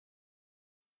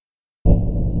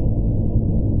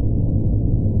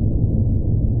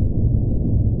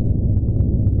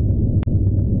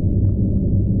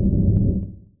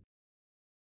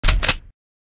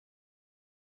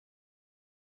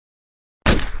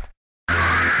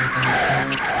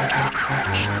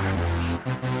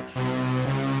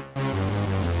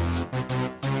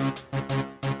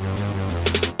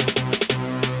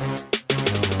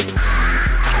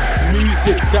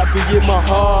that be in my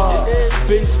heart.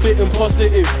 Been spitting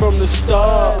positive from the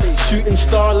start. Shooting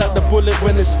star like the bullet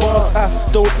when it sparks. I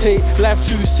don't take life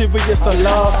too serious, I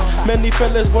laugh. Many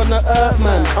fellas wanna hurt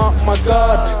man, oh my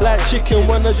god. Like chicken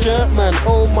wanna jerk man,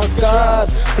 oh my god.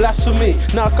 Blasphemy,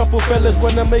 now a couple fellas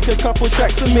wanna make a couple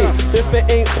tracks of me. If it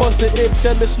ain't positive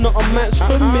then it's not a match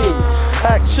for me.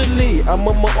 Actually, I'm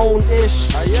on my own ish,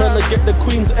 tryna get the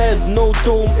Queen's Head, no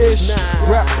dome ish.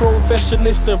 Rap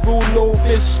professionist, the rule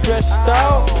novice, stressed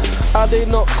out. Are they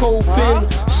not coping?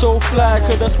 So fly,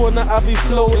 cause that's when I be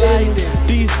floating.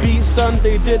 These beats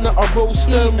Sunday dinner, I roast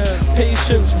them.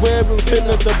 Patience wearing thin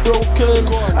of the broken.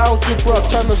 Algebra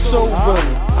tryna solve them.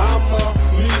 I'm a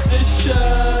musician,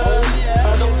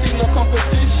 I don't see no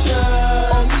competition.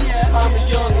 I'm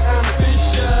young,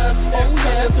 ambitious. If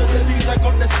cancer disease, I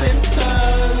got the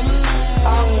symptoms.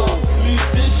 I'm a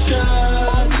musician,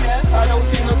 I don't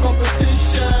see no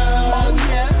competition.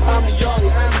 I'm young,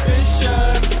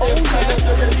 ambitious. If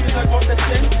cancer disease, I got the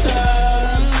symptoms.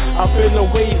 I've been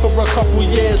away for a couple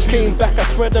years, came back, I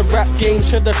swear the rap game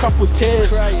shed a couple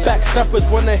tears. Backstabbers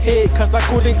wanna hate cause I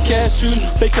couldn't care. Soon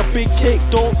bake a big cake,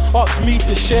 don't ask me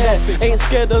to share. Ain't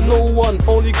scared of no one,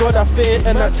 only God I fear.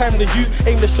 And that time the youth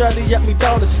aimed the strategy at me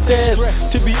down the stairs.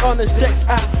 To be honest, Dex,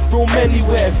 I roam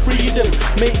anywhere. Freedom,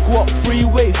 make what free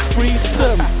ways,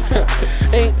 threesome.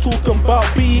 Ain't talking about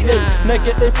beating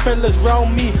negative fellas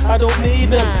round me, I don't need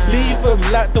them. Leave them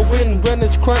like the wind when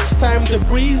it's crunch time to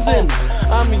breeze in.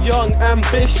 I'm young,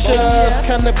 ambitious,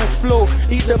 cannibal flow,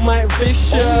 eat the mic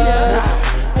vicious.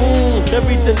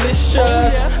 Very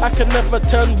delicious. I can never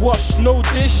turn wash, no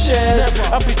dishes.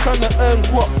 I be trying to earn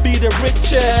what be the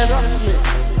richest.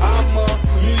 I'm a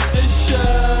musician,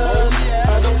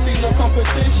 I don't see no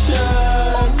competition.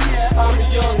 I'm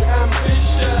young,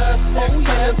 ambitious. If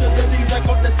cancer disease, I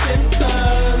got the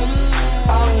symptoms.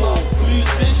 I'm a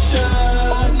musician,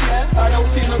 I don't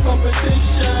see no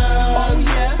competition.